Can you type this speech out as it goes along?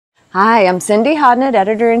Hi, I'm Cindy Hodnett,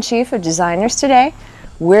 Editor-in-Chief of Designers Today.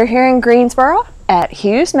 We're here in Greensboro at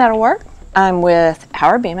Hughes Metalwork. I'm with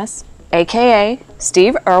Howard Bemus, aka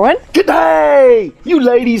Steve Irwin. Good day! You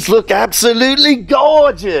ladies look absolutely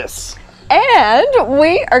gorgeous! And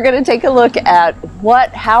we are going to take a look at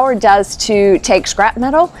what Howard does to take scrap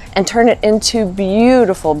metal and turn it into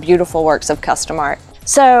beautiful, beautiful works of custom art.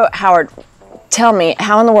 So, Howard, tell me,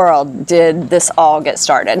 how in the world did this all get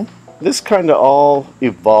started? This kind of all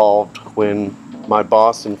evolved when my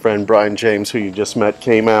boss and friend Brian James, who you just met,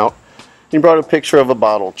 came out. He brought a picture of a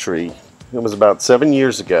bottle tree. It was about 7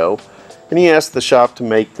 years ago, and he asked the shop to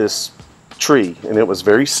make this tree, and it was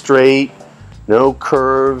very straight, no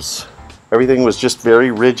curves, everything was just very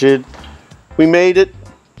rigid. We made it.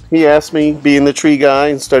 He asked me, being the tree guy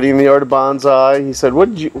and studying the art of bonsai, he said,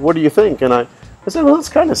 what do you think? And I said, well, it's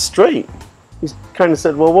kind of straight. He kind of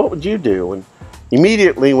said, well, what would you do? And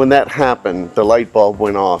immediately when that happened, the light bulb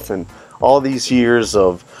went off, and all these years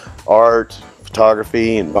of art,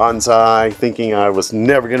 photography, and bonsai, thinking I was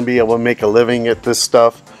never going to be able to make a living at this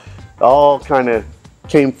stuff, all kind of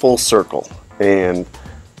came full circle. And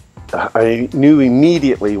I knew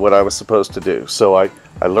immediately what I was supposed to do. So I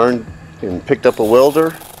learned and picked up a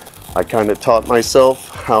welder. I kind of taught myself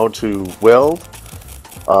how to weld.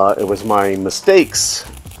 It was my mistakes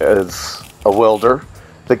as a welder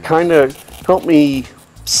that kind of helped me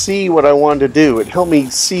see what I wanted to do. It helped me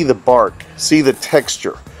see the bark, see the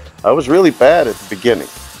texture. I was really bad at the beginning,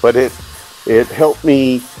 but it helped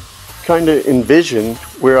me kind of envision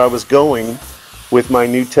where I was going with my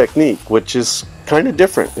new technique, which is kind of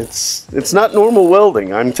different. It's not normal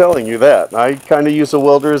welding, I'm telling you that. I kind of use a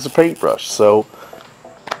welder as a paintbrush, so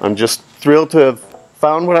I'm just thrilled to have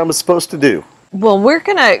found what I was supposed to do. Well, we're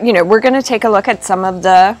gonna take a look at some of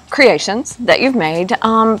the creations that you've made,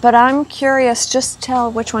 but I'm curious, just tell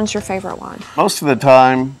which one's your favorite one. Most of the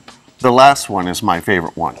time, the last one is my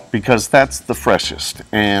favorite one because that's the freshest,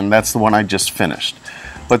 and that's the one I just finished.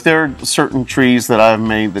 But there are certain trees that I've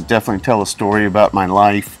made that definitely tell a story about my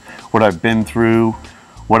life, what I've been through,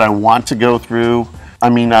 what I want to go through. I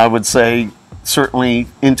mean, I would say certainly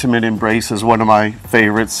Intimate Embrace is one of my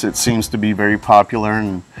favorites. It seems to be very popular,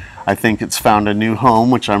 and I think it's found a new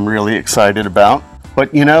home, which I'm really excited about.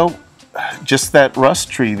 But you know, just that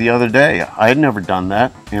rust tree the other day, I had never done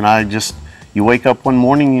that, and you wake up one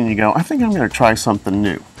morning and you go, I think I'm going to try something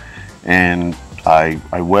new. And I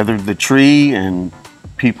weathered the tree, and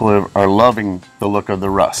people are loving the look of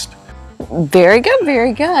the rust. Very good,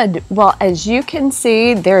 very good. Well, as you can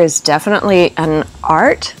see, there is definitely an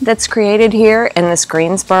art that's created here in this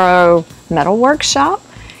Greensboro Metal Workshop.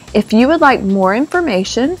 If you would like more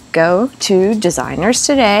information, go to Designers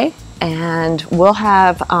Today, and we'll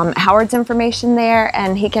have Howard's information there,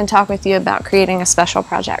 and he can talk with you about creating a special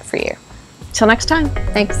project for you. Till next time,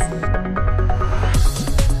 thanks.